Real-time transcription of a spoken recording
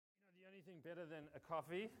better than a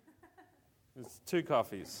coffee? It's 2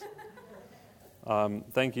 coffees.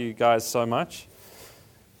 Thank you guys so much.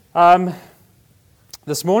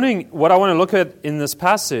 This morning, what I want to look at in this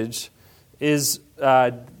passage is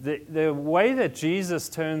the way that Jesus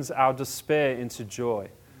turns our despair into joy,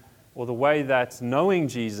 or the way that knowing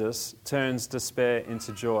Jesus turns despair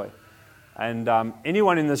into joy. And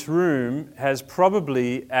anyone in this room has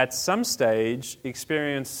probably at some stage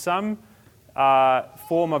experienced some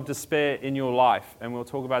form of despair in your life, and we'll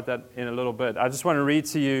talk about that in a little bit. I just want to read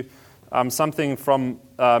to you something from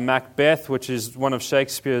Macbeth, which is one of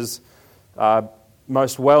Shakespeare's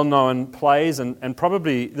most well-known plays, and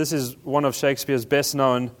probably this is one of Shakespeare's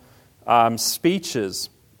best-known speeches.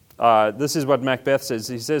 This is what Macbeth says.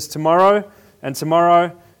 He says, "Tomorrow and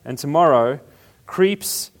tomorrow and tomorrow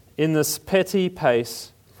creeps in this petty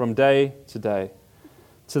pace from day to day,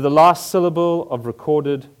 to the last syllable of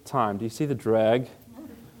recorded time." Do you see the drag?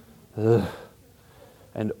 Ugh.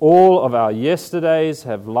 "And all of our yesterdays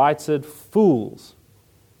have lighted fools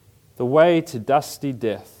the way to dusty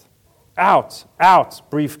death. Out, out,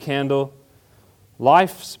 brief candle.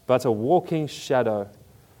 Life's but a walking shadow,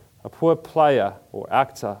 a poor player or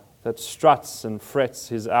actor that struts and frets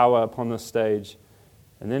his hour upon the stage,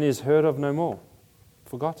 and then is heard of no more,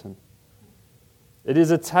 forgotten. It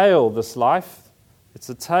is a tale, this life. It's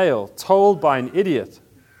a tale told by an idiot,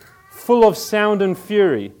 full of sound and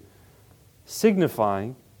fury,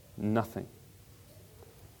 signifying nothing."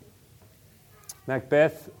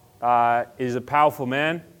 Macbeth is a powerful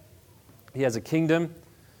man. He has a kingdom.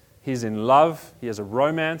 He's in love. He has a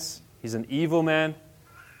romance. He's an evil man.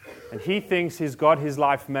 And he thinks he's got his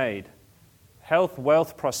life made. Health,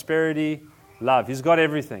 wealth, prosperity, love. He's got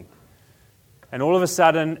everything. And all of a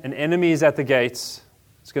sudden, an enemy is at the gates.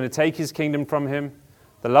 It's going to take his kingdom from him.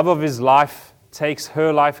 The love of his life takes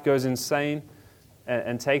her life, goes insane,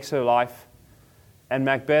 and takes her life. And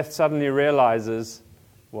Macbeth suddenly realizes,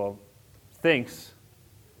 thinks,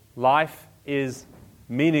 life is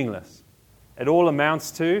meaningless. It all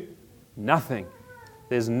amounts to nothing.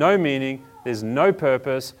 There's no meaning. There's no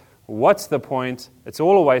purpose. What's the point? It's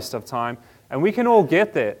all a waste of time. And we can all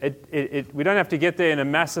get there. We don't have to get there in a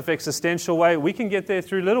massive existential way. We can get there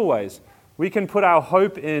through little ways. We can put our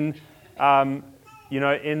hope in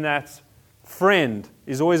that friend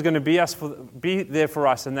is always going to be there for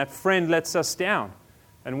us, and that friend lets us down,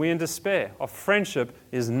 and we're in despair. Our friendship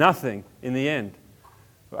is nothing in the end.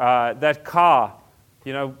 That car,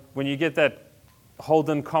 when you get that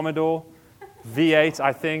Holden Commodore V8,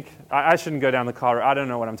 I think. I shouldn't go down the car. I don't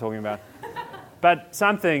know what I'm talking about. But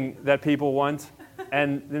something that people want,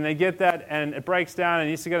 and then they get that, and it breaks down, and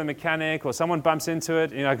you used to go to the mechanic, or someone bumps into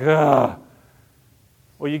it, and you're like, ugh.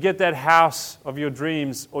 Or you get that house of your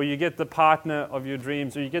dreams, or you get the partner of your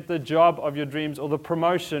dreams, or you get the job of your dreams, or the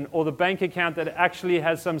promotion, or the bank account that actually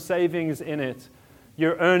has some savings in it.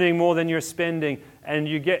 You're earning more than you're spending, and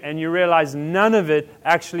you realize none of it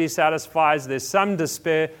actually satisfies. There's some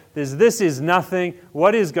despair. This is nothing.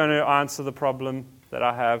 What is going to answer the problem that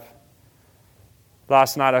I have?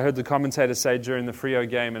 Last night I heard the commentator say during the Freo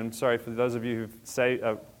game, and I'm sorry for those of you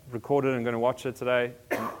who've recorded and going to watch it today,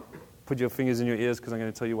 put your fingers in your ears because I'm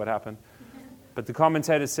going to tell you what happened. But the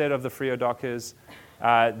commentator said of the Freo Dockers,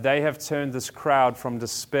 they have turned this crowd from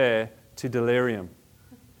despair to delirium.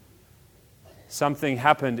 Something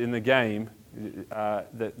happened in the game.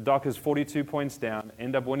 The Dockers 42 points down,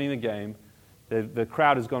 end up winning the game. The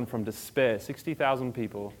crowd has gone from despair, 60,000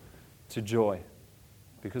 people, to joy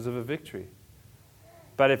because of a victory.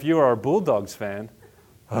 But if you are a Bulldogs fan,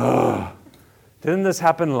 didn't this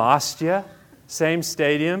happen last year? Same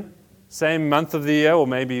stadium, same month of the year, or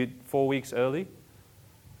maybe 4 weeks early?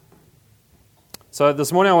 So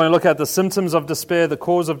this morning I want to look at the symptoms of despair, the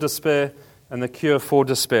cause of despair, and the cure for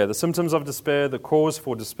despair. The symptoms of despair, the cause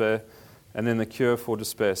for despair, and then the cure for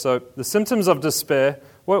despair. So the symptoms of despair,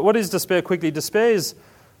 what is despair quickly? Despair is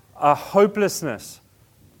a hopelessness.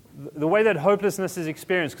 The way that hopelessness is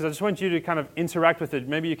experienced, because I just want you to kind of interact with it.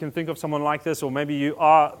 Maybe you can think of someone like this, or maybe you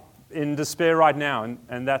are in despair right now,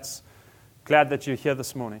 and that's glad that you're here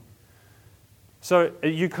this morning. So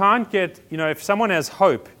you can't get, if someone has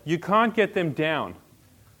hope, you can't get them down.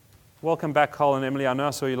 Welcome back, Cole and Emily. I know I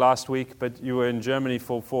saw you last week, but you were in Germany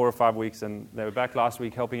for 4 or 5 weeks, and they were back last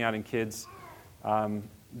week helping out in kids.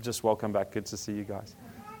 Just welcome back. Good to see you guys.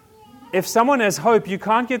 If someone has hope, you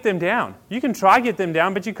can't get them down. You can try to get them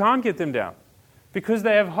down, but you can't get them down because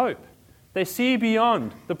they have hope. They see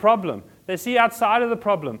beyond the problem. They see outside of the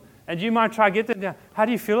problem, and you might try to get them down. How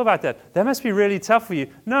do you feel about that? That must be really tough for you.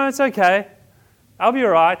 No, it's okay. I'll be all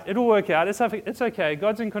right. It'll work out. It's okay.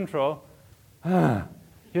 God's in control.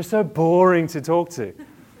 You're so boring to talk to.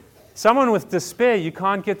 Someone with despair, you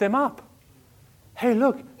can't get them up. Hey,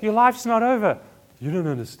 look, your life's not over. You don't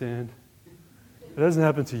understand. It doesn't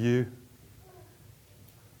happen to you.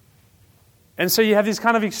 And so you have these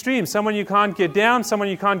kind of extremes. Someone you can't get down, someone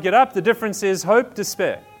you can't get up. The difference is hope,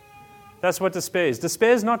 despair. That's what despair is.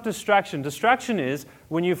 Despair is not distraction. Distraction is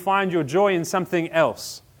when you find your joy in something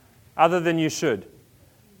else other than you should.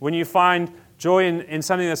 When you find joy in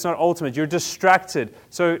something that's not ultimate, you're distracted.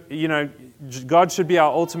 So, God should be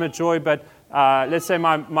our ultimate joy, but let's say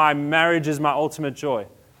my marriage is my ultimate joy.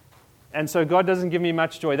 And so God doesn't give me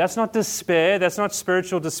much joy. That's not despair. That's not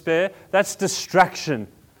spiritual despair. That's distraction.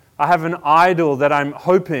 I have an idol that I'm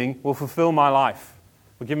hoping will fulfill my life,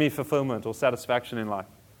 will give me fulfillment or satisfaction in life.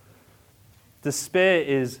 Despair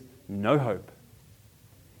is no hope.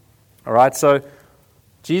 All right, so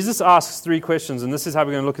Jesus asks 3 questions, and this is how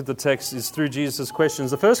we're going to look at the text, is through Jesus'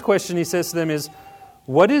 questions. The first question he says to them is,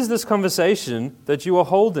 what is this conversation that you are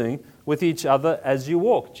holding with each other as you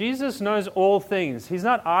walk? Jesus knows all things. He's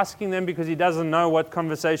not asking them because he doesn't know what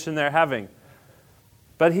conversation they're having.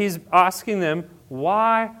 But he's asking them,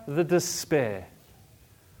 why the despair?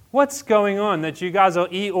 What's going on that you guys are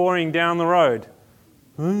Eeyoreing down the road?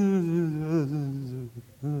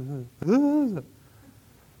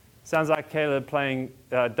 Sounds like Caleb playing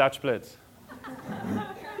Dutch Blitz.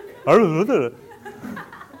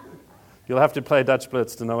 You'll have to play Dutch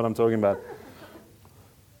Blitz to know what I'm talking about.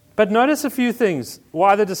 But notice a few things.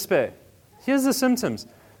 Why the despair? Here's the symptoms.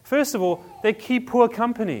 First of all, they keep poor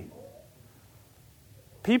company.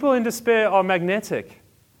 People in despair are magnetic,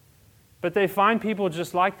 but they find people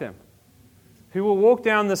just like them, who will walk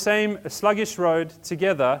down the same sluggish road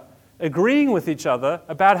together, agreeing with each other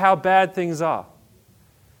about how bad things are.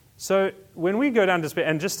 So when we go down despair,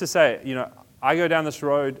 and just to say, I go down this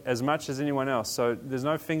road as much as anyone else, so there's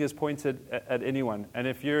no fingers pointed at anyone. And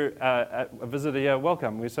if you're a visitor here,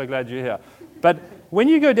 welcome. We're so glad you're here. But when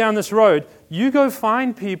you go down this road, you go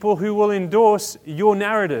find people who will endorse your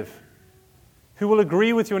narrative, who will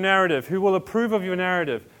agree with your narrative, who will approve of your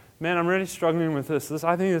narrative. Man, I'm really struggling with this.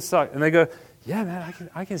 I think this sucks. And they go, yeah, man,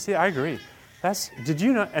 I can see it. I agree. Did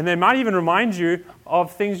you know? And they might even remind you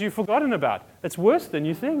of things you've forgotten about. It's worse than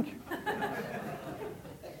you think.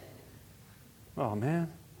 Oh,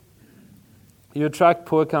 man. You attract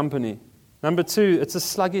poor company. Number 2, it's a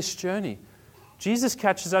sluggish journey. Jesus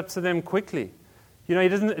catches up to them quickly.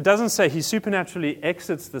 It doesn't say he supernaturally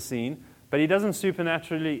exits the scene, but he doesn't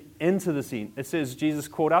supernaturally enter the scene. It says Jesus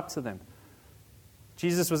caught up to them.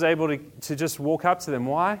 Jesus was able to just walk up to them.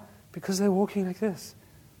 Why? Because they're walking like this.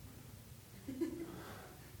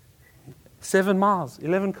 7 miles,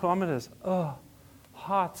 11 kilometers. Oh,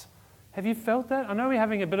 heart. Have you felt that? I know we're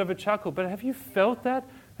having a bit of a chuckle, but have you felt that?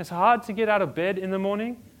 It's hard to get out of bed in the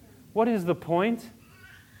morning. What is the point?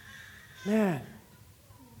 Man,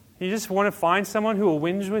 you just want to find someone who will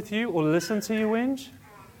whinge with you or listen to you whinge?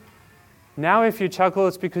 Now if you chuckle,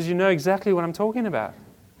 it's because you know exactly what I'm talking about.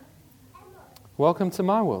 Welcome to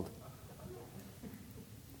my world.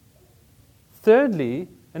 Thirdly,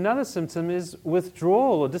 another symptom is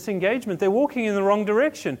withdrawal or disengagement. They're walking in the wrong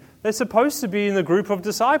direction. They're supposed to be in the group of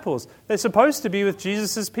disciples. They're supposed to be with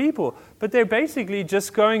Jesus' people. But they're basically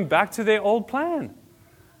just going back to their old plan.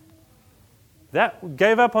 That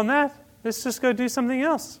gave up on that. Let's just go do something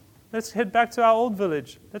else. Let's head back to our old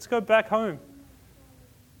village. Let's go back home.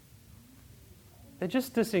 They're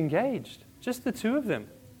just disengaged. Just the 2 of them.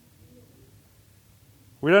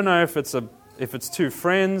 We don't know if it's 2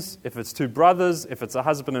 friends, if it's 2 brothers, if it's a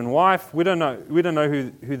husband and wife. We don't know. We don't know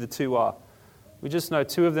who the 2 are. We just know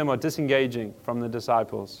 2 of them are disengaging from the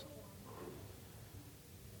disciples.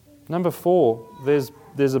 Number 4,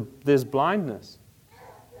 there's blindness.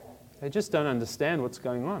 They just don't understand what's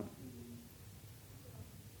going on.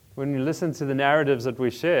 When you listen to the narratives that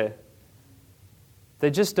we share,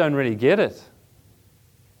 they just don't really get it.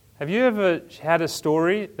 Have you ever had a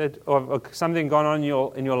story or something gone on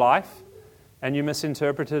in your life and you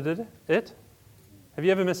misinterpreted it? Have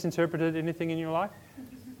you ever misinterpreted anything in your life?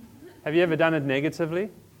 Have you ever done it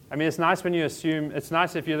negatively? I mean, it's nice when you assume. It's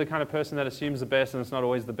nice if you're the kind of person that assumes the best and it's not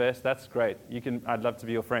always the best. That's great. I'd love to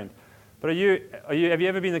be your friend. But have you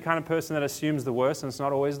ever been the kind of person that assumes the worst and it's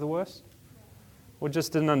not always the worst? Or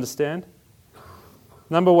just didn't understand?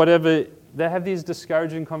 Whatever. They have these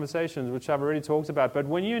discouraging conversations, which I've already talked about. But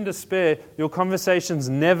when you're in despair, your conversations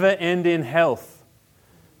never end in health.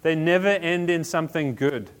 They never end in something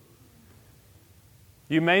good.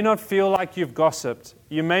 You may not feel like you've gossiped.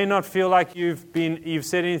 You may not feel like you've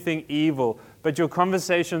said anything evil. But your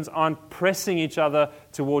conversations aren't pressing each other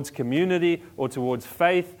towards community or towards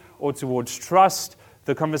faith or towards trust.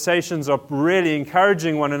 The conversations are really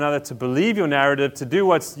encouraging one another to believe your narrative, to do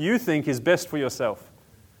what you think is best for yourself.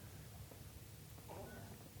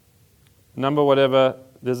 Number whatever,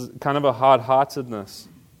 there's kind of a hard-heartedness.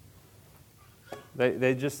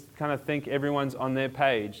 They just kind of think everyone's on their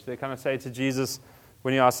page. They kind of say to Jesus,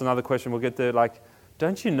 when he asks another question, we'll get there, like,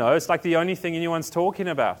 don't you know? It's like the only thing anyone's talking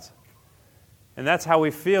about. And that's how we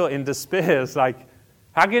feel in despair. It's like,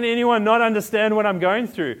 how can anyone not understand what I'm going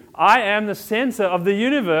through? I am the center of the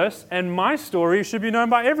universe, and my story should be known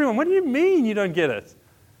by everyone. What do you mean you don't get it?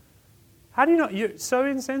 How do you not? You're so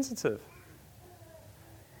insensitive.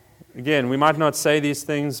 Again, we might not say these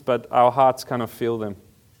things, but our hearts kind of feel them.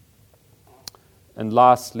 And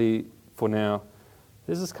lastly, for now,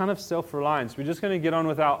 there's this kind of self-reliance. We're just going to get on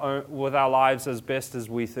with our lives as best as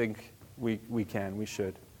we think we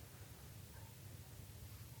should.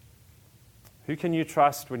 Who can you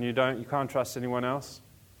trust when you can't trust anyone else?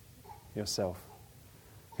 Yourself.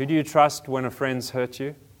 Who do you trust when a friend's hurt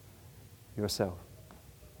you? Yourself.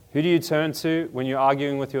 Who do you turn to when you're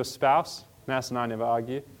arguing with your spouse? Nas and I never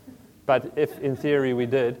argue, but if in theory we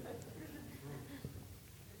did.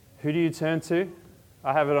 Who do you turn to?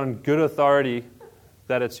 I have it on good authority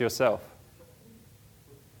that it's yourself.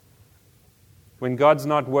 When God's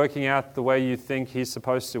not working out the way you think He's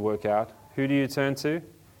supposed to work out, who do you turn to?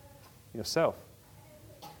 Yourself.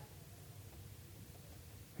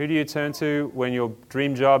 Who do you turn to when your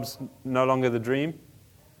dream job's no longer the dream?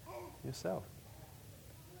 Yourself.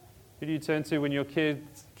 Who do you turn to when your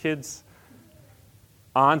kids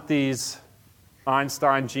aren't these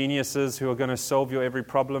Einstein geniuses who are going to solve your every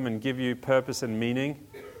problem and give you purpose and meaning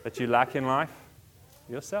that you lack in life?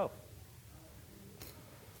 Yourself.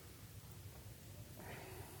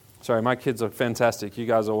 Sorry, my kids are fantastic. You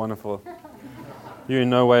guys are wonderful. You're in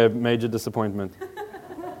no way a major disappointment.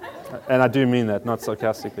 And I do mean that, not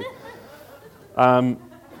sarcastically.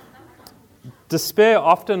 Despair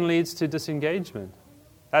often leads to disengagement.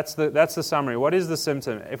 That's the summary. What is the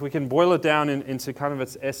symptom? If we can boil it down into kind of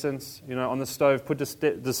its essence, on the stove, put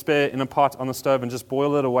despair in a pot on the stove and just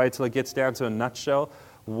boil it away till it gets down to a nutshell.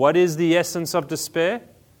 What is the essence of despair?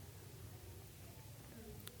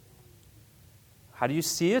 How do you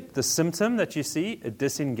see it? The symptom that you see, a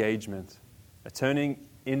disengagement, a turning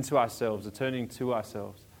into ourselves, a turning to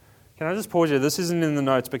ourselves. Can I just pause here? This isn't in the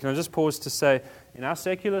notes, but can I just pause to say, in our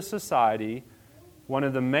secular society, one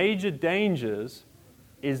of the major dangers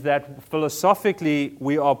is that philosophically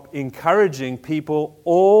we are encouraging people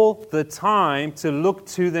all the time to look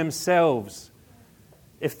to themselves.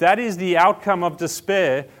 If that is the outcome of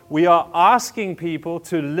despair, we are asking people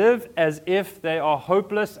to live as if they are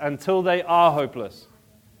hopeless until they are hopeless.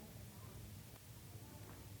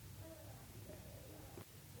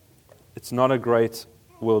 It's not a great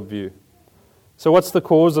worldview. So what's the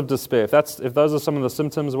cause of despair? If those are some of the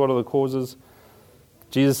symptoms, what are the causes?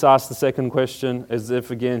 Jesus asked the second question as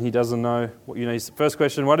if, again, he doesn't know. First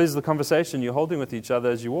question, what is the conversation you're holding with each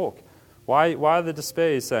other as you walk? Why the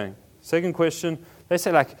despair, he's saying. Second question, they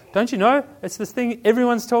say, don't you know? It's this thing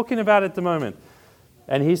everyone's talking about at the moment.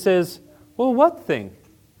 And he says, well, what thing?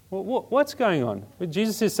 What's going on?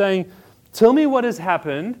 Jesus is saying, tell me what has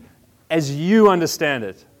happened as you understand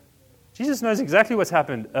it. Jesus knows exactly what's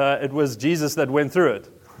happened. It was Jesus that went through it.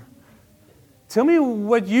 Tell me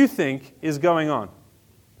what you think is going on.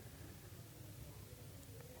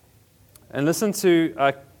 And listen to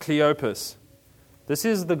Cleopas. This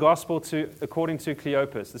is the gospel according to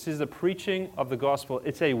Cleopas. This is the preaching of the gospel.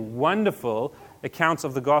 It's a wonderful account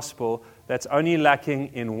of the gospel that's only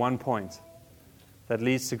lacking in one point that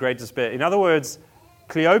leads to great despair. In other words,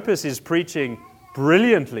 Cleopas is preaching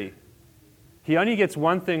brilliantly. He only gets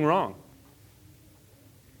one thing wrong.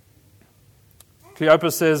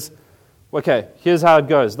 Cleopas says, okay, here's how it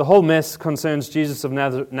goes. The whole mess concerns Jesus of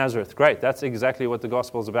Nazareth. Great, that's exactly what the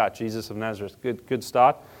gospel is about, Jesus of Nazareth. Good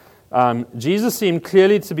start. Jesus seemed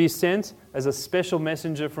clearly to be sent as a special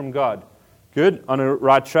messenger from God. Good, on a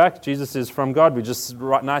right track. Jesus is from God. We just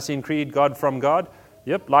nicely in creed, God from God.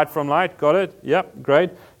 Yep, light from light, got it. Yep,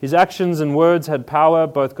 great. His actions and words had power,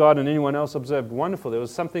 both God and anyone else observed. Wonderful. There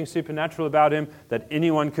was something supernatural about him that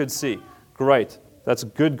anyone could see. Great, that's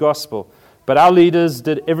good gospel. But our leaders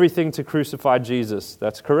did everything to crucify Jesus.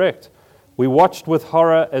 That's correct. We watched with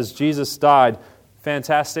horror as Jesus died.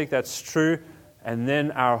 Fantastic, that's true. And then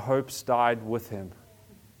our hopes died with him.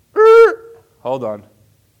 Hold on.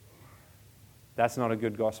 That's not a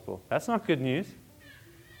good gospel. That's not good news.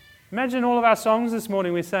 Imagine all of our songs this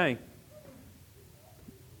morning we sang.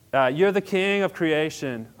 You're the king of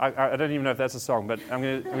creation. I don't even know if that's a song, but I'm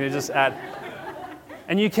going to just add.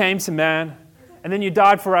 And you came to man, and then you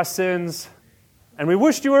died for our sins. And we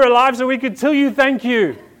wished you were alive so we could tell you thank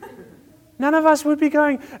you. None of us would be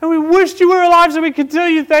going, and we wished you were alive so we could tell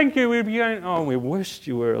you thank you. We'd be going, oh, we wished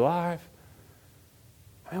you were alive.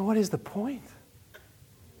 I mean, what is the point?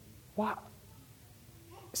 What?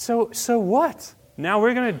 So what? Now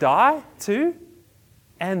we're going to die too?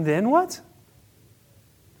 And then what?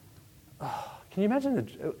 Oh, can you imagine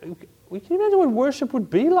what worship would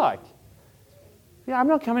be like? Yeah, I'm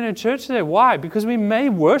not coming to church today. Why? Because we may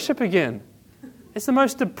worship again. It's the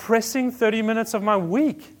most depressing 30 minutes of my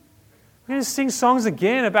week. We're going to sing songs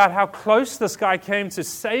again about how close this guy came to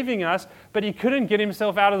saving us, but he couldn't get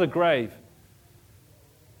himself out of the grave.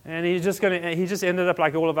 And he just ended up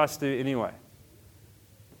like all of us do anyway.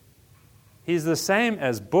 He's the same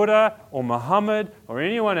as Buddha or Muhammad or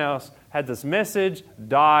anyone else, had this message,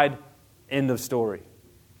 died, end of story.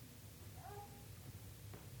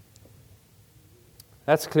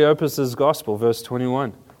 That's Cleopas' gospel, verse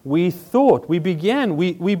 21. We thought, we began,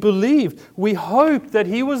 we believed, we hoped that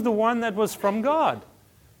he was the one that was from God.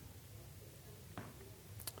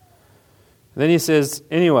 Then he says,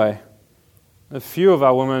 anyway, a few of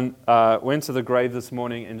our women went to the grave this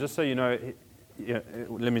morning, and just so you know,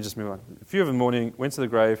 let me just move on. A few of them morning went to the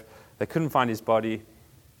grave. They couldn't find his body.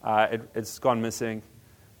 It's gone missing.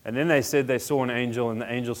 And then they said they saw an angel, and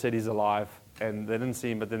the angel said he's alive. And they didn't see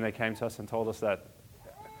him, but then they came to us and told us that.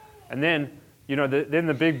 And then, then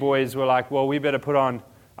the big boys were like, well, we better put on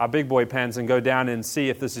our big boy pants and go down and see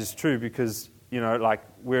if this is true because,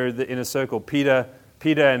 we're the inner circle. Peter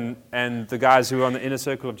and the guys who are on the inner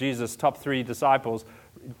circle of Jesus, top 3 disciples,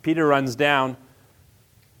 Peter runs down.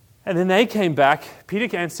 And then they came back. Peter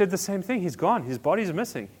came and said the same thing. He's gone. His body's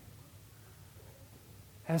missing.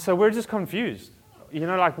 And so we're just confused.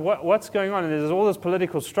 What's going on? And there's all this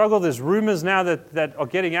political struggle. There's rumors now that are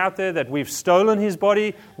getting out there that we've stolen his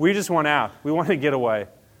body. We just want out. We want to get away.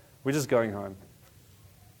 We're just going home.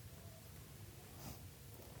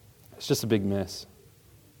 It's just a big mess.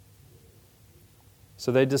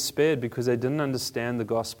 So they despaired because they didn't understand the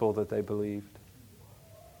gospel that they believed.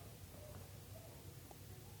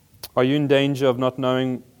 Are you in danger of not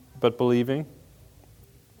knowing but believing?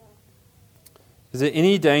 Is there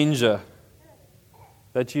any danger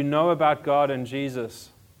that you know about God and Jesus,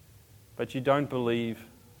 but you don't believe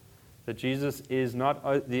that Jesus is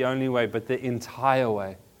not the only way, but the entire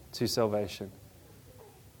way to salvation?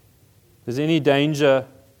 Is there any danger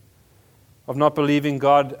of not believing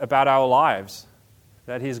God about our lives,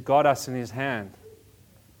 that He's got us in His hand,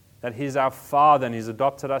 that He's our Father and He's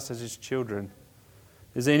adopted us as His children?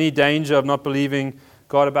 Is there any danger of not believing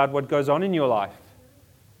God about what goes on in your life?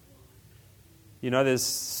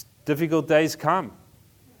 There's difficult days come.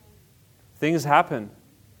 Things happen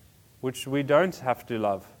which we don't have to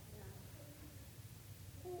love.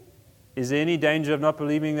 Is there any danger of not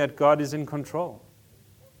believing that God is in control?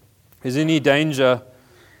 Is there any danger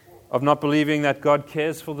of not believing that God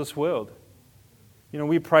cares for this world?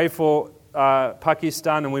 We pray for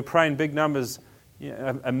Pakistan and we pray in big numbers,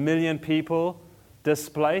 1 million people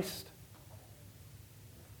displaced.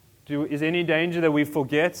 Is there any danger that we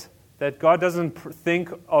forget that God doesn't think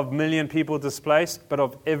of 1 million people displaced, but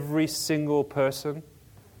of every single person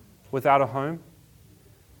without a home?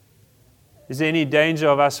 Is there any danger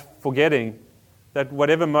of us forgetting that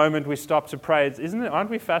whatever moment we stop to pray, aren't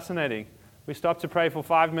we fascinating? We stop to pray for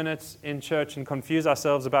 5 minutes in church and confuse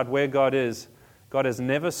ourselves about where God is. God has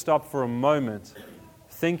never stopped for a moment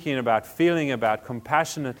thinking about, feeling about,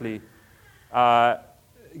 compassionately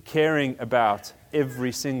caring about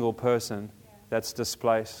every single person that's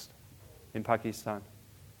displaced in Pakistan.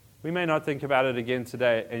 We may not think about it again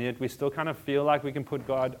today, and yet we still kind of feel like we can put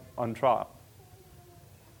God on trial.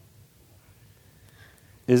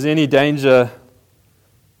 Is there any danger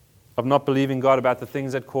of not believing God about the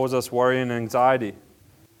things that cause us worry and anxiety?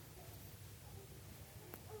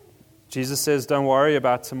 Jesus says, don't worry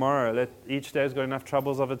about tomorrow. Each day has got enough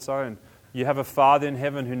troubles of its own. You have a Father in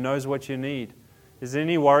heaven who knows what you need. Is there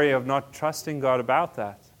any worry of not trusting God about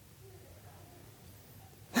that?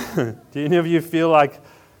 Do any of you feel like,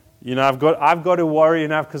 I've got to worry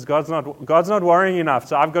enough because God's not worrying enough,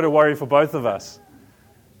 so I've got to worry for both of us?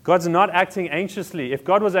 God's not acting anxiously. If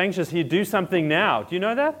God was anxious, He'd do something now. Do you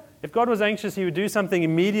know that? If God was anxious, He would do something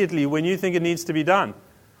immediately when you think it needs to be done.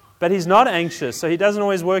 But He's not anxious, so He doesn't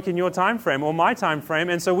always work in your time frame or my time frame,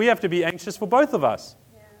 and so we have to be anxious for both of us.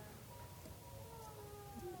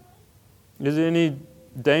 Yeah. Is there any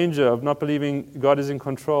danger of not believing God is in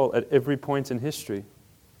control at every point in history?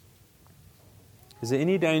 Is there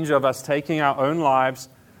any danger of us taking our own lives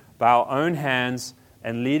by our own hands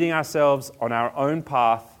and leading ourselves on our own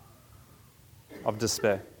path of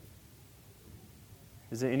despair?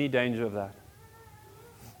 Is there any danger of that?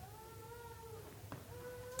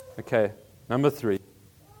 Okay, number 3.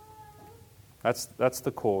 That's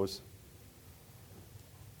the cause.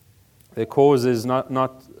 Their cause is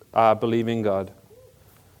not believing God,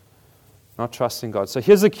 not trusting God. So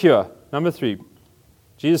here's the cure. Number 3.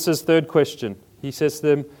 Jesus' third question. He says to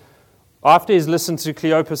them, after he's listened to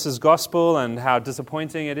Cleopas' gospel and how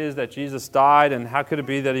disappointing it is that Jesus died and how could it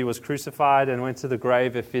be that he was crucified and went to the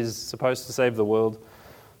grave if he's supposed to save the world,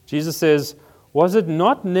 Jesus says, was it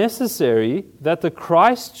not necessary that the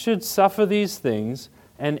Christ should suffer these things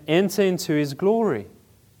and enter into his glory?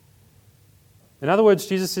 In other words,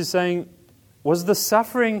 Jesus is saying, was the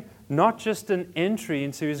suffering not just an entry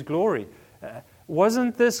into his glory?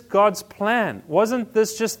 Wasn't this God's plan? Wasn't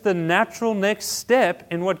this just the natural next step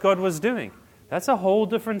in what God was doing? That's a whole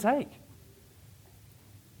different take.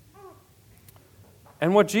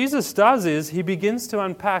 And what Jesus does is he begins to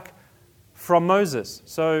unpack from Moses.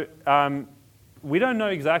 So we don't know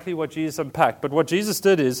exactly what Jesus unpacked, but what Jesus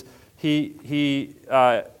did is he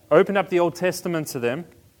opened up the Old Testament to them.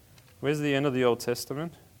 Where's the end of the Old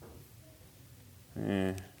Testament?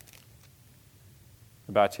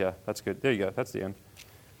 About here. That's good. There you go. That's the end.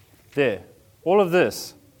 There. All of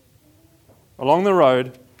this. Along the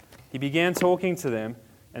road, he began talking to them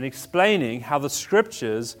and explaining how the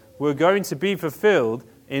scriptures were going to be fulfilled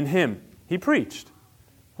in him. He preached.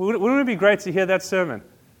 Wouldn't it be great to hear that sermon?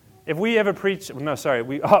 If we ever preach,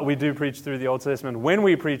 we do preach through the Old Testament. When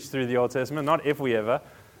we preach through the Old Testament, not if we ever.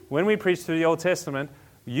 When we preach through the Old Testament,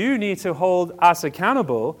 you need to hold us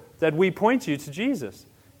accountable that we point you to Jesus.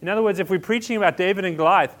 In other words, if we're preaching about David and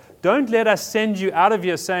Goliath, don't let us send you out of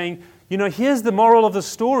here saying, here's the moral of the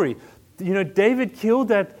story. David killed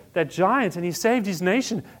that giant and he saved his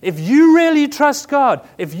nation. If you really trust God,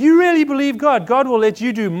 if you really believe God, God will let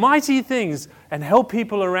you do mighty things and help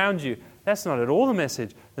people around you. That's not at all the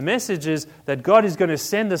message. The message is that God is going to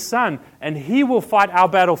send the Son and he will fight our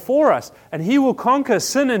battle for us and he will conquer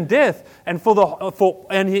sin and death and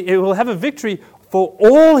he will have a victory for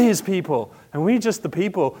all his people. And we're just the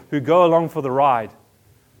people who go along for the ride.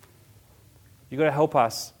 You've got to help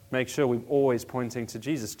us make sure we're always pointing to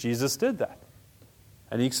Jesus. Jesus did that.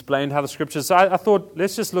 And he explained how the scriptures... So I thought,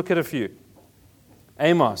 let's just look at a few.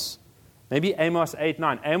 Amos. Maybe Amos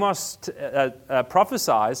 8:9. Amos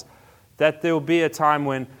prophesies that there will be a time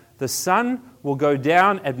when the sun will go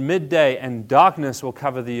down at midday and darkness will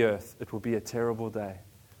cover the earth. It will be a terrible day.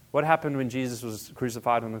 What happened when Jesus was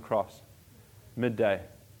crucified on the cross? Midday.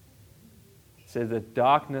 Said that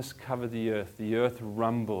darkness covered the earth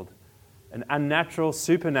rumbled. An unnatural,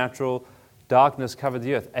 supernatural darkness covered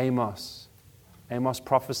the earth. Amos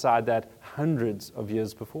prophesied that hundreds of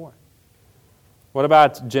years before. What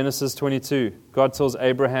about Genesis 22? God tells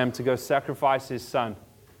Abraham to go sacrifice his son.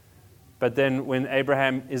 But then when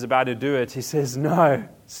Abraham is about to do it, he says, no,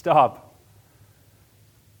 stop.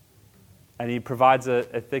 And he provides a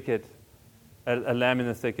thicket, a lamb in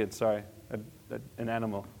the thicket, an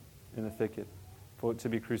animal in the thicket. For it to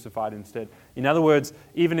be crucified instead. In other words,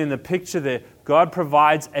 even in the picture there, God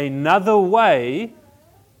provides another way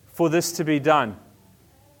for this to be done.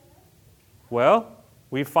 Well,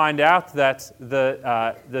 we find out that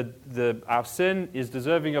our sin is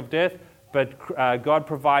deserving of death, but God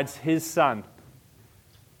provides his Son.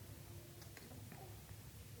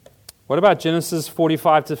 What about Genesis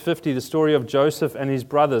 45 to 50, the story of Joseph and his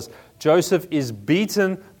brothers? Joseph is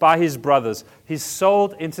beaten by his brothers. He's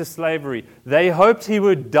sold into slavery. They hoped he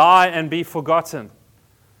would die and be forgotten.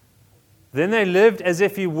 Then they lived as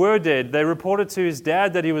if he were dead. They reported to his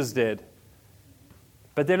dad that he was dead.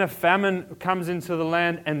 But then a famine comes into the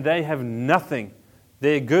land and they have nothing.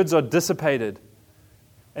 Their goods are dissipated.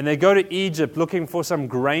 And they go to Egypt looking for some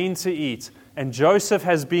grain to eat. And Joseph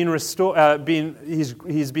has been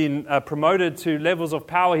promoted to levels of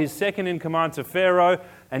power. He's second in command to Pharaoh,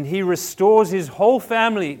 and he restores his whole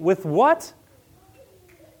family with what?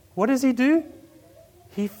 What does he do?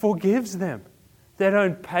 He forgives them. They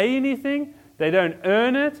don't pay anything. They don't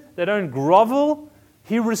earn it. They don't grovel.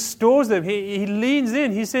 He restores them. He leans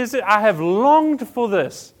in. He says, I have longed for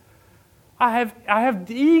this. I have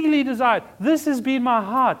eagerly desired. This has been my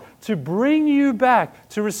heart, to bring you back,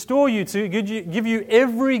 to restore you, to give you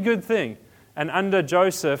every good thing. And under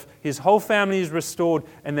Joseph, his whole family is restored,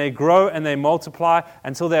 and they grow and they multiply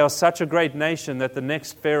until they are such a great nation that the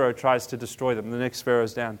next Pharaoh tries to destroy them. The next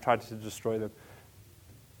Pharaoh's down, tried to destroy them.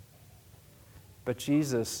 But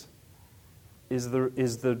Jesus is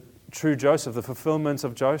the true Joseph, the fulfillment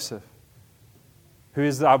of Joseph, who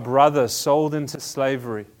is our brother sold into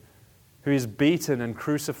slavery, who is beaten and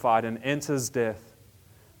crucified and enters death,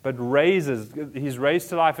 but he's raised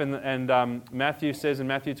to life. And Matthew says in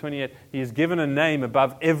Matthew 28, he is given a name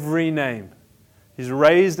above every name. He's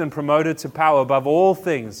raised and promoted to power above all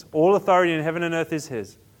things. All authority in heaven and earth is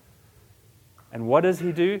His. And what does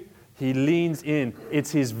He do? He leans in.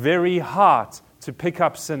 It's His very heart to pick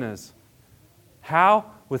up sinners.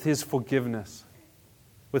 How? With His forgiveness.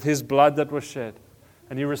 With His blood that was shed.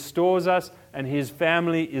 And He restores us, and His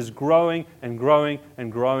family is growing and growing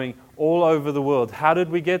and growing all over the world. How did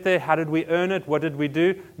we get there? How did we earn it? What did we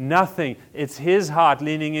do? Nothing. It's His heart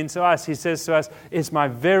leaning into us. He says to us, it's my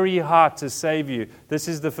very heart to save you. This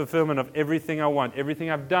is the fulfillment of everything I want. Everything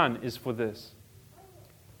I've done is for this.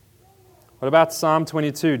 What about Psalm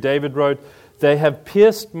 22? David wrote, they have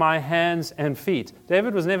pierced my hands and feet.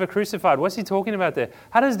 David was never crucified. What's he talking about there?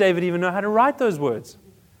 How does David even know how to write those words?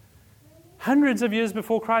 Hundreds of years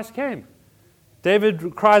before Christ came.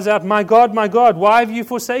 David cries out, my God, why have you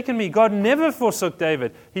forsaken me? God never forsook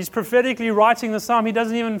David. He's prophetically writing the psalm he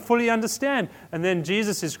doesn't even fully understand. And then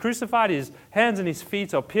Jesus is crucified, his hands and his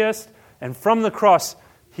feet are pierced, and from the cross,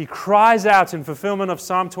 he cries out in fulfillment of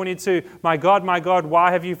Psalm 22, my God,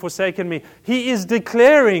 why have you forsaken me? He is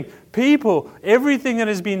declaring, people, everything that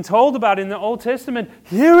has been told about in the Old Testament,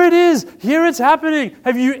 here it is, here it's happening.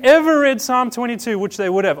 Have you ever read Psalm 22, which they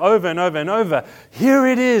would have over and over and over? Here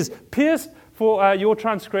it is, pierced for your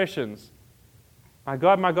transgressions. My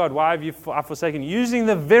God, why have you forsaken? Using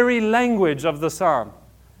the very language of the psalm.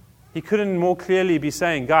 He couldn't more clearly be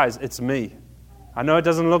saying, guys, it's me. I know it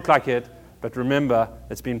doesn't look like it, but remember,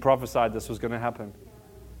 it's been prophesied this was going to happen.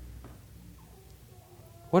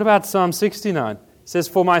 What about Psalm 69? It says,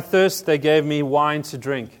 for my thirst they gave me wine to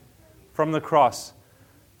drink. From the cross.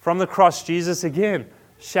 From the cross, Jesus again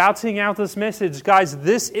shouting out this message. Guys,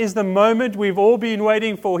 this is the moment we've all been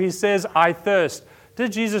waiting for. He says, I thirst.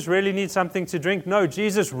 Did Jesus really need something to drink? No,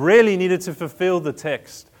 Jesus really needed to fulfill the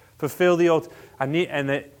text. Fulfill the old. And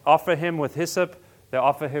they offer Him with hyssop. They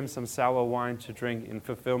offer Him some sour wine to drink in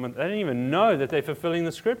fulfillment. They don't even know that they're fulfilling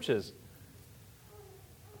the Scriptures.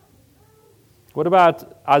 What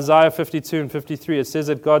about Isaiah 52 and 53? It says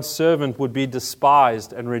that God's servant would be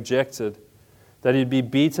despised and rejected, that He'd be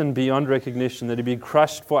beaten beyond recognition, that He'd be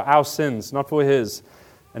crushed for our sins, not for His,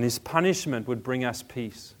 and His punishment would bring us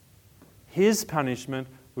peace. His punishment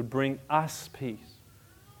would bring us peace.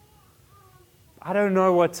 I don't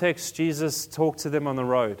know what text Jesus talked to them on the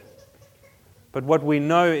road. But what we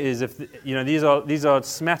know is, these are a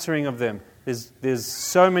smattering of them. There's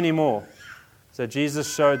so many more. So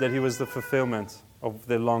Jesus showed that He was the fulfillment of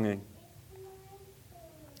their longing.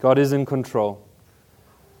 God is in control.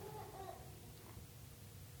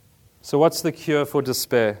 So what's the cure for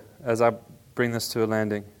despair as I bring this to a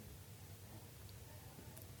landing?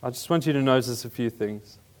 I just want you to notice a few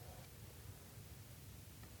things.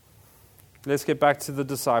 Let's get back to the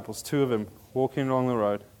disciples, two of them, walking along the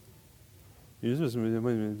road.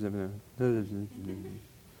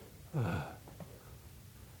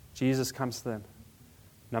 Jesus comes to them.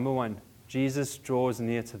 Number one, Jesus draws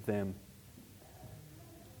near to them.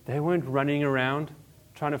 They weren't running around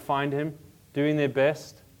trying to find Him, doing their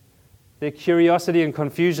best. Their curiosity and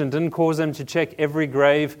confusion didn't cause them to check every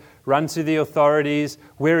grave, run to the authorities.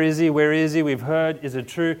 Where is He? Where is He? We've heard. Is it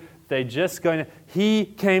true? They're just going to... He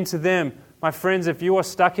came to them. My friends, if you are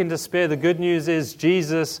stuck in despair, the good news is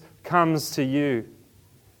Jesus comes to you.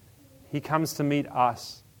 He comes to meet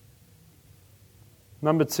us.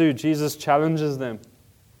 Number two, Jesus challenges them.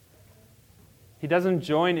 He doesn't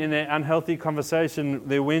join in their unhealthy conversation,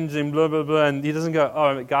 their whinging, blah, blah, blah, and He doesn't go,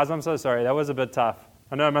 oh, guys, I'm so sorry, that was a bit tough.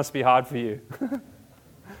 I know it must be hard for you.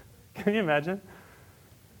 Can you imagine?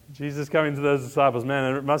 Jesus coming to those disciples,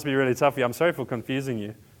 man, it must be really tough for you. I'm sorry for confusing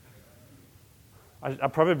you. I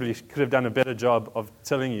probably could have done a better job of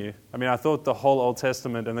telling you. I mean, I thought the whole Old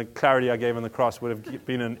Testament and the clarity I gave on the cross would have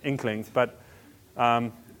been an inkling, but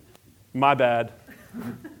my bad.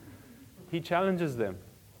 He challenges them.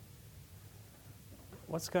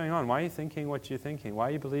 What's going on? Why are you thinking what you're thinking? Why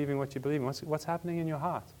are you believing what you believe? What's happening in your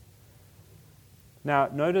heart? Now,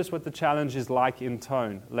 notice what the challenge is like in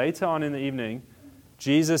tone. Later on in the evening,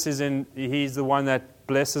 Jesus He's the one that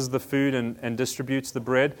blesses the food and distributes the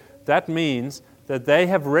bread. That means that they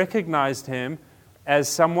have recognized Him as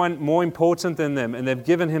someone more important than them, and they've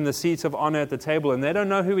given Him the seat of honor at the table, and they don't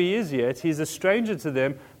know who He is yet. He's a stranger to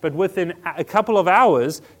them, but within a couple of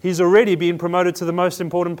hours, He's already been promoted to the most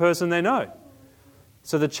important person they know.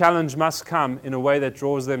 So the challenge must come in a way that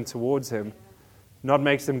draws them towards Him, not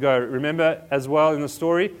makes them go. Remember as well in the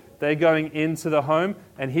story, they're going into the home,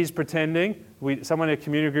 and He's pretending. Someone in a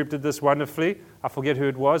community group did this wonderfully. I forget who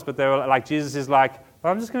it was, but they were like, Jesus is like,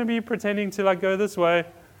 I'm just going to be pretending to go this way.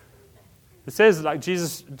 It says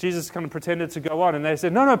Jesus kind of pretended to go on, and they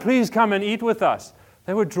said, no, please come and eat with us.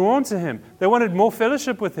 They were drawn to Him. They wanted more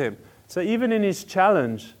fellowship with Him. So even in his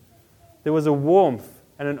challenge, there was a warmth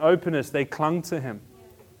and an openness. They clung to him.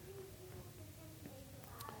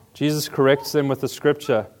 Jesus corrects them with the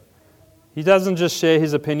scripture. He doesn't just share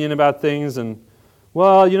his opinion about things and,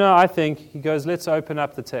 well, I think. He goes, let's open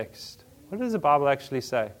up the text. What does the Bible actually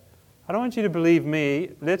say? I don't want you to believe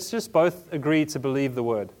me. Let's just both agree to believe the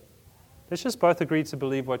Word. Let's just both agree to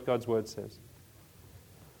believe what God's Word says.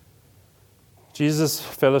 Jesus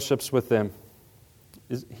fellowships with them.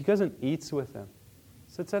 He goes and eats with them.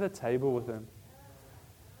 Sits at a table with them.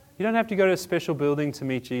 You don't have to go to a special building to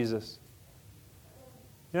meet Jesus.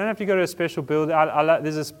 You don't have to go to a special building.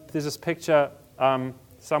 There's this picture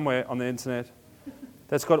somewhere on the internet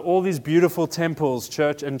that's got all these beautiful temples,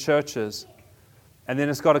 churches. And then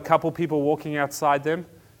it's got a couple people walking outside them.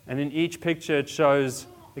 And in each picture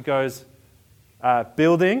it goes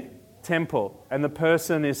building, temple. And the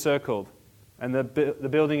person is circled. And the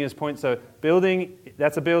building is pointed. So building,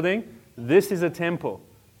 that's a building. This is a temple.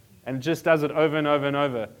 And it just does it over and over and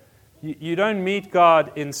over. You don't meet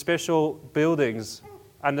God in special buildings.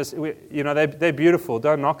 And they're beautiful.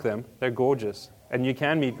 Don't knock them. They're gorgeous. And you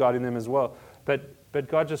can meet God in them as well. But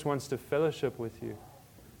God just wants to fellowship with you.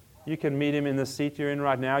 You can meet Him in the seat you're in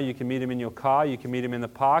right now. You can meet Him in your car. You can meet Him in the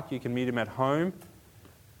park. You can meet Him at home.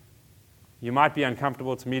 You might be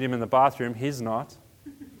uncomfortable to meet Him in the bathroom. He's not.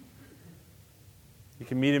 You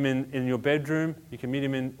can meet Him in your bedroom. You can meet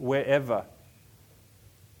Him in wherever.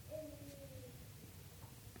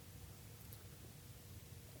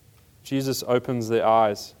 Jesus opens their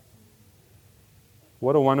eyes.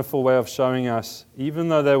 What a wonderful way of showing us, even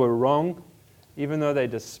though they were wrong, even though they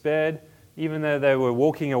despaired, even though they were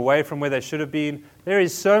walking away from where they should have been, there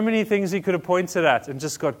is so many things He could have pointed at and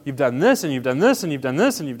just got, you've done this, and you've done this, and you've done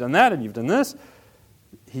this, and you've done that, and you've done this.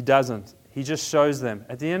 He doesn't. He just shows them.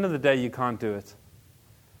 At the end of the day, you can't do it.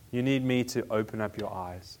 You need me to open up your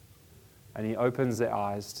eyes. And He opens their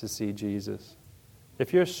eyes to see Jesus.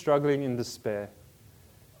 If you're struggling in despair,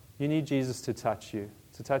 you need Jesus to touch you,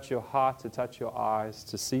 to touch your heart, to touch your eyes,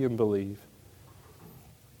 to see and believe.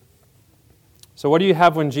 So what do you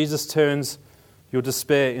have when Jesus turns your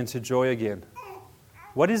despair into joy again?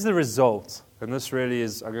 What is the result? And this really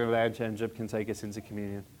is, I'm going to land here and Jib can take us into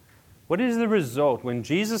communion. What is the result when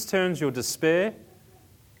Jesus turns your despair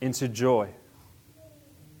into joy?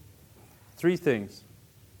 3 things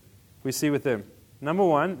we see with them. Number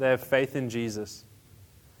 1, they have faith in Jesus.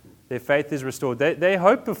 Their faith is restored. They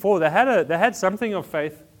hoped before. They had something of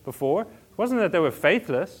faith before. It wasn't that they were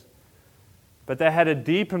faithless, but they had a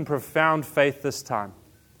deep and profound faith this time.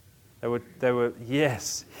 They were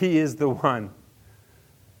yes, He is the one.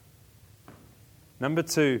 Number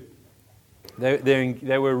 2,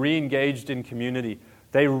 they were re-engaged in community.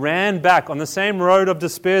 They ran back on the same road of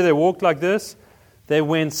despair. They walked like this. They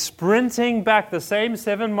went sprinting back the same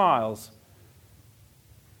 7 miles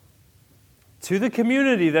to the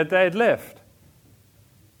community that they had left.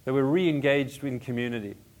 They were re-engaged in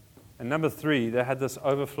community. And number 3, they had this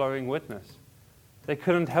overflowing witness. They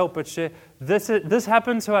couldn't help but share. This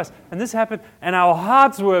happened to us, and this happened, and our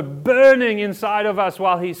hearts were burning inside of us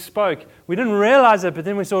while He spoke. We didn't realize it, but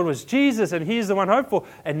then we saw it was Jesus, and He's the one hoped for.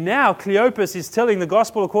 And now Cleopas is telling the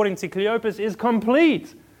gospel according to Cleopas is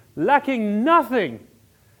complete, lacking nothing.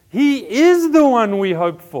 He is the one we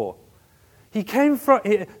hope for. He came from,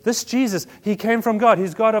 this Jesus, He came from God.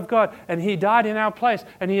 He's God of God. And He died in our place.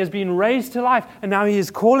 And He has been raised to life. And now He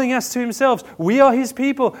is calling us to Himself. We are His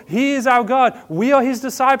people. He is our God. We are His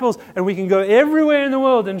disciples. And we can go everywhere in the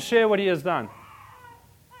world and share what He has done.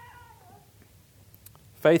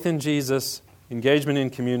 Faith in Jesus, engagement in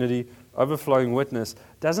community, overflowing witness.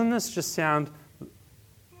 Doesn't this just sound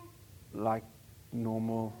like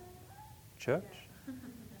normal church?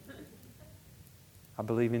 I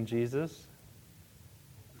believe in Jesus.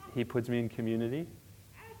 He puts me in community,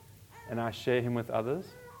 and I share Him with others.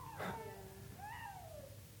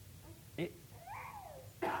 It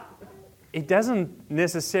doesn't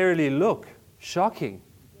necessarily look shocking.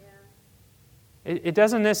 It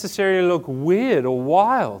doesn't necessarily look weird or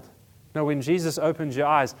wild. No, when Jesus opens your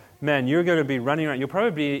eyes, man, you're going to be running around. You'll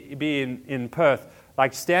probably be in Perth,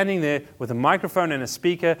 like standing there with a microphone and a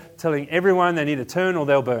speaker, telling everyone they need to turn or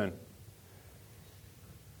they'll burn.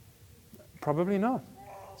 Probably not.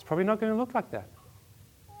 It's probably not going to look like that.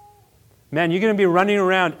 Man, you're going to be running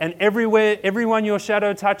around, and everyone your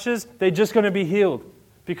shadow touches, they're just going to be healed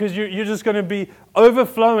because you're just going to be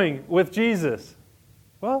overflowing with Jesus.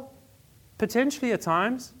 Well, potentially at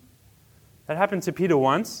times. That happened to Peter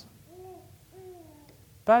once.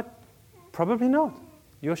 But probably not.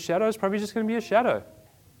 Your shadow is probably just going to be a shadow.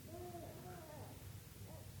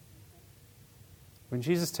 When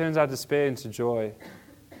Jesus turns our despair into joy,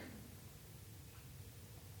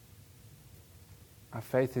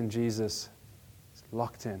 My faith in Jesus is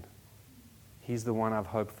locked in. He's the one I've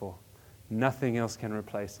hoped for. Nothing else can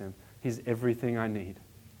replace him. He's everything I need.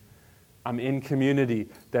 I'm in community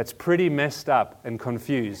that's pretty messed up and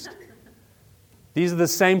confused. These are the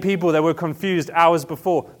same people that were confused hours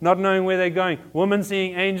before, not knowing where they're going. Women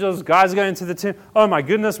seeing angels, guys going to the tomb. Oh my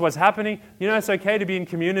goodness, what's happening? You know, it's okay to be in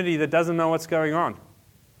community that doesn't know what's going on.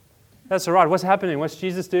 That's all right. What's happening? What's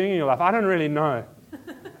Jesus doing in your life? I don't really know.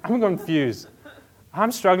 I'm confused.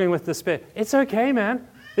 I'm struggling with despair. It's okay, man.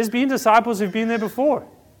 There's been disciples who've been there before.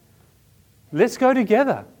 Let's go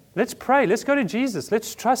together. Let's pray. Let's go to Jesus.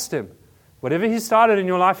 Let's trust him. Whatever he started in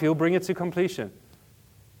your life, he'll bring it to completion.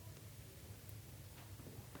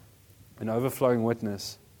 An overflowing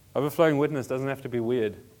witness. Overflowing witness doesn't have to be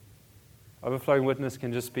weird. Overflowing witness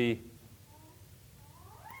can just be,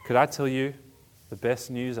 could I tell you the best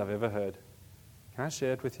news I've ever heard? Can I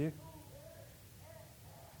share it with you?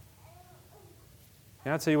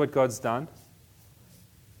 Can I tell you what God's done?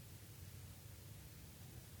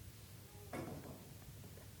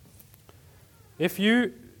 If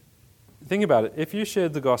you think about it, if you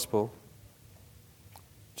shared the gospel,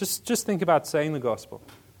 just think about saying the gospel.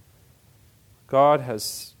 God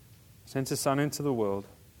has sent his Son into the world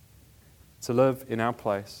to live in our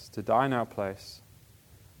place, to die in our place,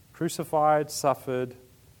 crucified, suffered,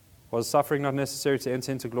 was suffering not necessary to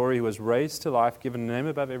enter into glory. He was raised to life, given a name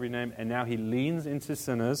above every name, and now he leans into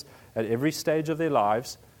sinners at every stage of their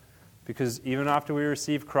lives, because even after we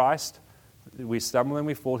receive Christ, we stumble and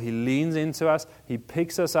we fall. He leans into us. He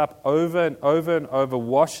picks us up over and over and over,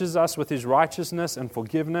 washes us with his righteousness and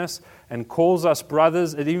forgiveness, and calls us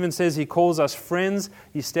brothers. It even says he calls us friends.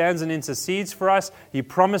 He stands and intercedes for us. He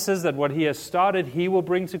promises that what he has started, he will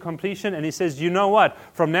bring to completion. And he says, you know what?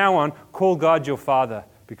 From now on, call God your Father,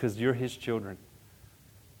 because you're his children.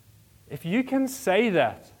 If you can say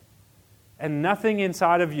that and nothing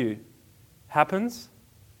inside of you happens,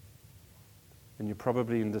 then you're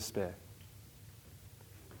probably in despair.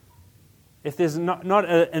 If there's not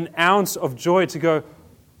an ounce of joy to go,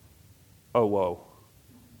 oh, whoa,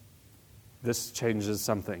 this changes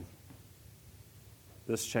something.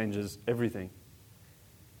 This changes everything.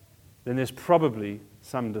 Then there's probably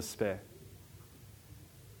some despair.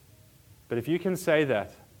 But if you can say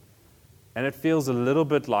that, and it feels a little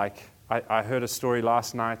bit like, I heard a story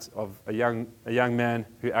last night of a young man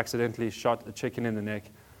who accidentally shot a chicken in the neck,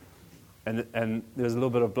 and there's a little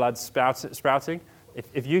bit of blood sprouting.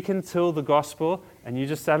 If you can tell the gospel and you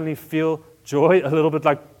just suddenly feel joy, a little bit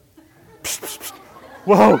like, psh, psh, psh,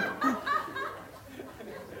 whoa,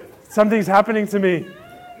 something's happening to me.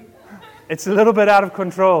 It's a little bit out of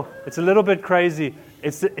control. It's a little bit crazy.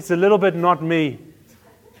 It's a little bit not me.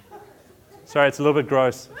 Sorry, it's a little bit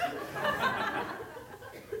gross.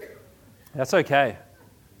 That's okay.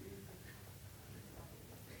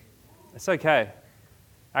 It's okay.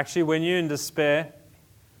 Actually, when you're in despair,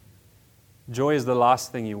 joy is the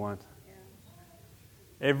last thing you want.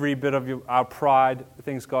 Every bit of our pride,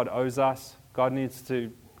 things God owes us, God needs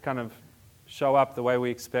to kind of show up the way we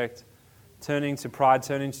expect. Turning to pride,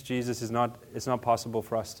 turning to Jesus it's not possible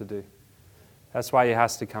for us to do. That's why he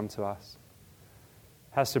has to come to us.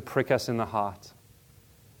 Has to prick us in the heart.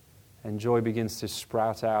 And joy begins to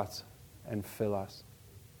sprout out and fill us.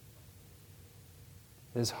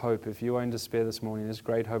 There's hope. If you are in despair this morning, there's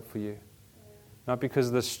great hope for you. Not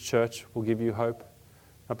because this church will give you hope,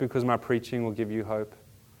 not because my preaching will give you hope,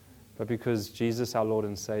 but because Jesus, our Lord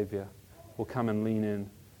and Savior, will come and lean in,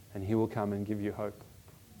 and he will come and give you hope.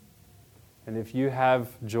 And if you have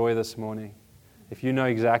joy this morning, if you know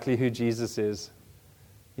exactly who Jesus is,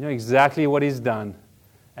 you know exactly what he's done,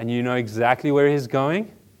 and you know exactly where he's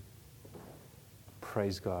going,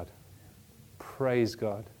 praise God. Praise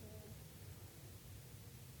God.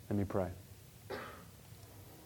 Let me pray.